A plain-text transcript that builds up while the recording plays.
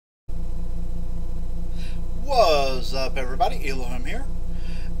What's up, everybody? Elohim here,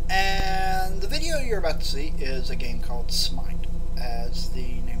 and the video you're about to see is a game called Smite, as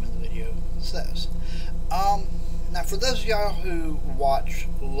the name of the video says. Now for those of y'all who watch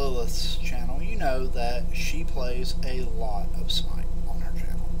Lilith's channel, you know that she plays a lot of Smite on her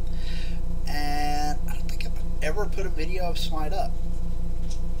channel, and I don't think I've ever put a video of Smite up.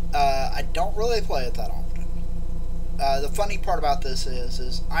 I don't really play it that often. The funny part about this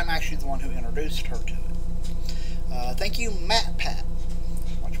is I'm actually the one who introduced her to it. Thank you, Matt Pat.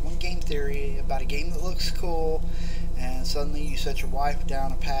 Watch one game theory about a game that looks cool, and suddenly you set your wife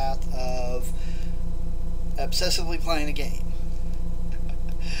down a path of obsessively playing a game.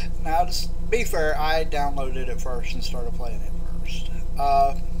 Now, to be fair, I downloaded it first and started playing it first.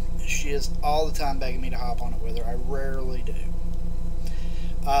 She is all the time begging me to hop on it with her. I rarely do.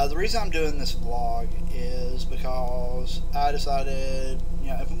 The reason I'm doing this vlog is because I decided,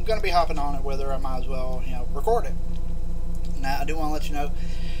 if I'm going to be hopping on it with her, I might as well, record it. Now, I do want to let you know,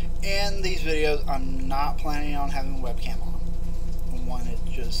 in these videos, I'm not planning on having a webcam on. One, it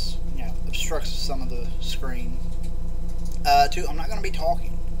just, obstructs some of the screen. Two, I'm not going to be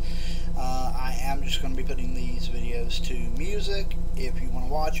talking. I am just going to be putting these videos to music. If you want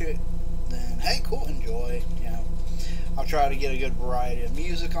to watch it, then hey, cool, enjoy, I'll try to get a good variety of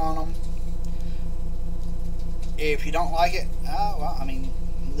music on them. If you don't like it, well, I mean,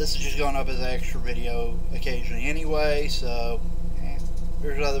 this is just going up as an extra video occasionally anyway, so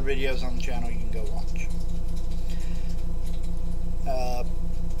there's other videos on the channel you can go watch.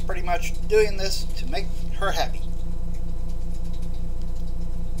 Pretty much doing this to make her happy.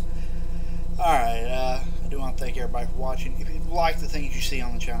 Alright, I do want to thank everybody for watching. If you like the things you see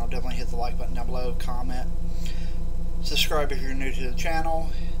on the channel, definitely hit the like button down below, comment, subscribe if you're new to the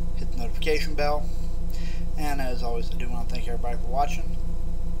channel, hit the notification bell, and as always, I do want to thank everybody for watching.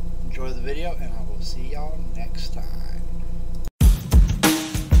 Enjoy the video, and I will see y'all next time.